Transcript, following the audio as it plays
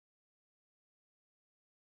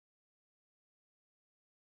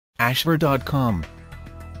Ashver.com.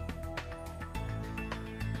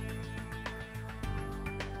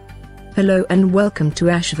 Hello and welcome to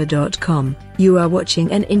Ashver.com. You are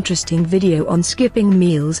watching an interesting video on skipping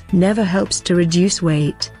meals. Never helps to reduce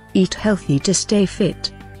weight. Eat healthy to stay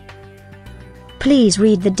fit. Please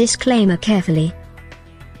read the disclaimer carefully.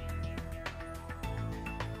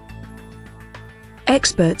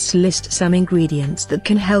 Experts list some ingredients that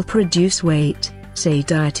can help reduce weight. Say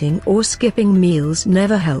dieting or skipping meals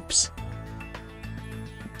never helps.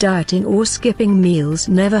 Dieting or skipping meals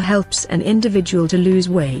never helps an individual to lose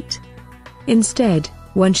weight. Instead,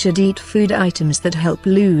 one should eat food items that help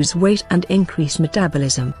lose weight and increase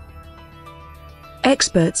metabolism.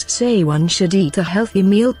 Experts say one should eat a healthy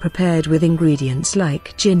meal prepared with ingredients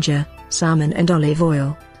like ginger, salmon and olive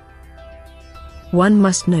oil. One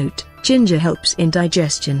must note, ginger helps in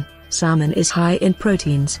digestion, salmon is high in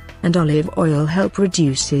proteins, and olive oil help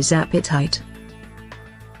reduces appetite.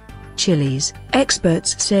 Chilies.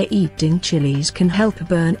 Experts say eating chilies can help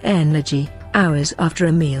burn energy hours after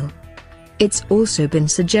a meal. It's also been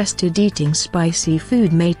suggested eating spicy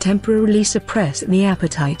food may temporarily suppress the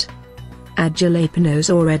appetite. Add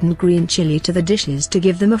jalapenos or red and green chili to the dishes to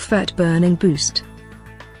give them a fat-burning boost.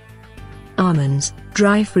 Almonds.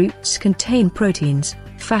 Dry fruits contain proteins,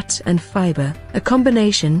 fats and fiber, a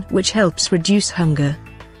combination which helps reduce hunger.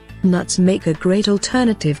 Nuts make a great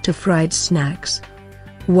alternative to fried snacks.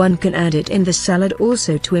 One can add it in the salad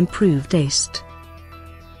also to improve taste.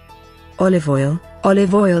 Olive oil.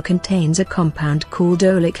 Olive oil contains a compound called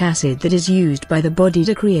oleic acid that is used by the body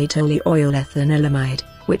to create oleoethanolamide,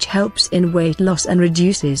 which helps in weight loss and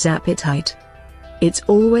reduces appetite. It's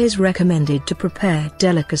always recommended to prepare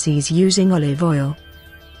delicacies using olive oil.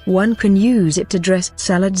 One can use it to dress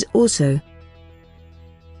salads also.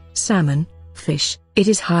 Salmon. Fish. It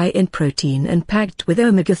is high in protein and packed with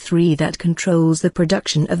omega-3 that controls the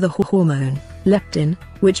production of the hormone, leptin,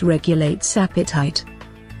 which regulates appetite.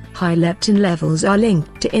 High leptin levels are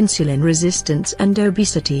linked to insulin resistance and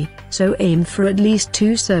obesity, so aim for at least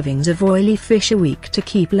 2 servings of oily fish a week to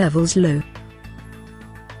keep levels low.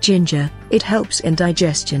 Ginger. It helps in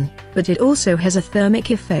digestion, but it also has a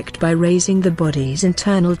thermic effect by raising the body's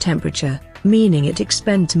internal temperature, meaning it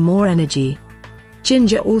expends more energy.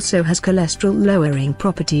 Ginger also has cholesterol-lowering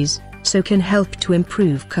properties, so can help to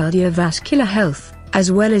improve cardiovascular health,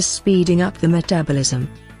 as well as speeding up the metabolism.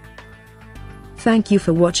 Thank you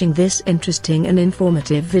for watching this interesting and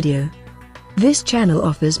informative video. This channel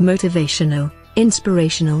offers motivational,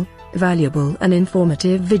 inspirational, valuable and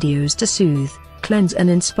informative videos to soothe, cleanse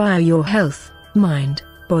and inspire your health, mind,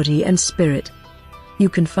 body and spirit. You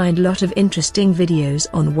can find a lot of interesting videos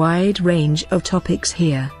on wide range of topics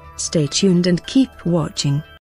here. Stay tuned and keep watching.